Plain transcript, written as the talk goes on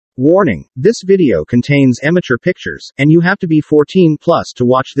Warning, this video contains immature pictures, and you have to be 14 plus to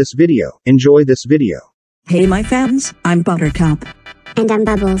watch this video. Enjoy this video. Hey my fams, I'm Buttercup. And I'm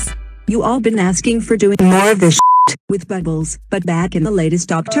Bubbles. You all been asking for doing more of this shit with Bubbles, but back in the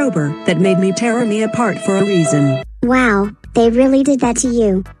latest October, that made me tear me apart for a reason. Wow, they really did that to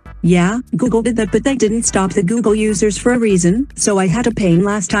you. Yeah, Google did that, but they didn't stop the Google users for a reason, so I had a pain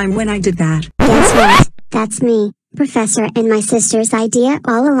last time when I did that. Guess what? That's me, Professor, and my sister's idea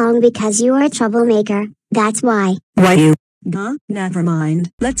all along because you are a troublemaker. That's why. Why you? Never mind.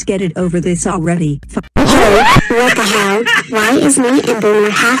 Let's get it over this already. Hey, what the hell? Why is me and Boomer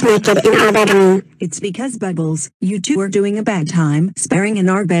half naked in our bedroom? It's because Bubbles, you two are doing a bad time sparing in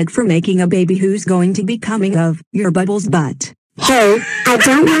our bed for making a baby who's going to be coming of your Bubbles' butt. Hey, I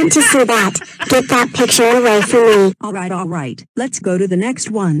don't want to see that. Get that picture away from me. Alright. Let's go to the next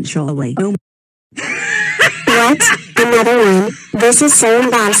one, shall we? Oh. What? Another one? This is so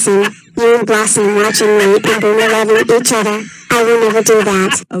embarrassing. You and Blossom watching me and Boomer loving each other. I will never do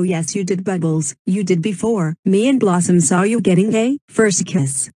that. Oh yes you did, Bubbles. You did before. Me and Blossom saw you getting a first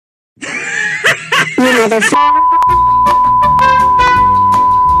kiss. You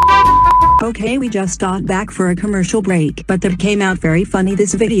Okay, we just got back for a commercial break, but that came out very funny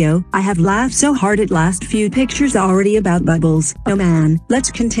this video. I have laughed so hard at last few pictures already about Bubbles. Oh man, let's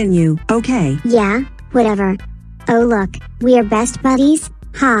continue, okay? Yeah, whatever. Oh look, we are best buddies?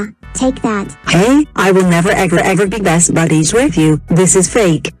 Ha, take that. Hey, I will never ever be best buddies with you. This is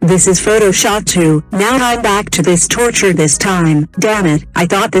fake. This is Photoshop too. Now I'm back to this torture this time. Damn it, I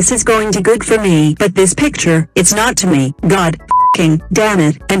thought this is going to good for me, but this picture, it's not to me. God f***ing damn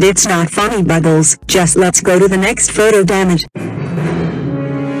it, and it's not funny, Bubbles. Just let's go to the next photo, damn it.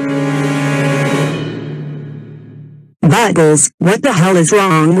 Bubbles, what the hell is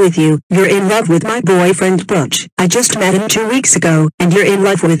wrong with you? You're in love with my boyfriend Butch. I just met him 2 weeks ago, and you're in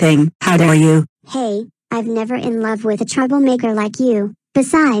love with him. How dare you? Hey, I've never in love with a troublemaker like you.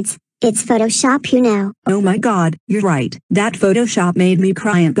 Besides, it's Photoshop, you know. Oh my god, you're right. That Photoshop made me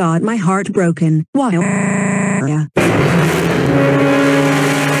cry and got my heart broken. Why?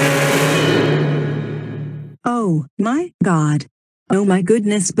 Oh my god. Oh my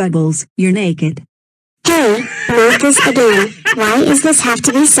goodness, Bubbles, you're naked. Hey, not this again. Why is this have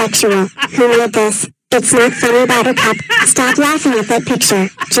to be sexual? Who made this? It's not funny, Buttercup. Stop laughing at that picture.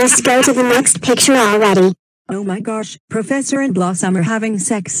 Just go to the next picture already. Oh my gosh, Professor and Blossom are having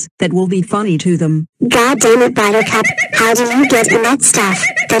sex. That will be funny to them. God damn it, Buttercup. How do you get in that stuff?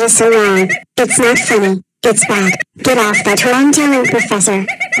 That is so wrong. It's not funny. It's bad. Get off that wrong-telling, Professor.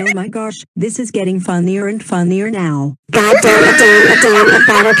 Oh my gosh, this is getting funnier and funnier now. God damn it,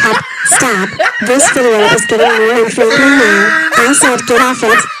 Buttercup. Stop. This video is getting more intriguing now. I said get off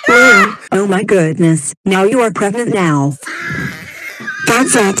it, now. Oh my goodness, now you are pregnant now.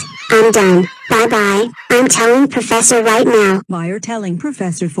 That's it. I'm done. Bye-bye. I'm telling Professor right now. Why are telling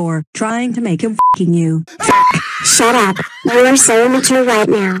Professor for? Trying to make him f***ing you. Shut up. You are so immature right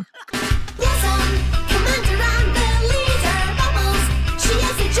now.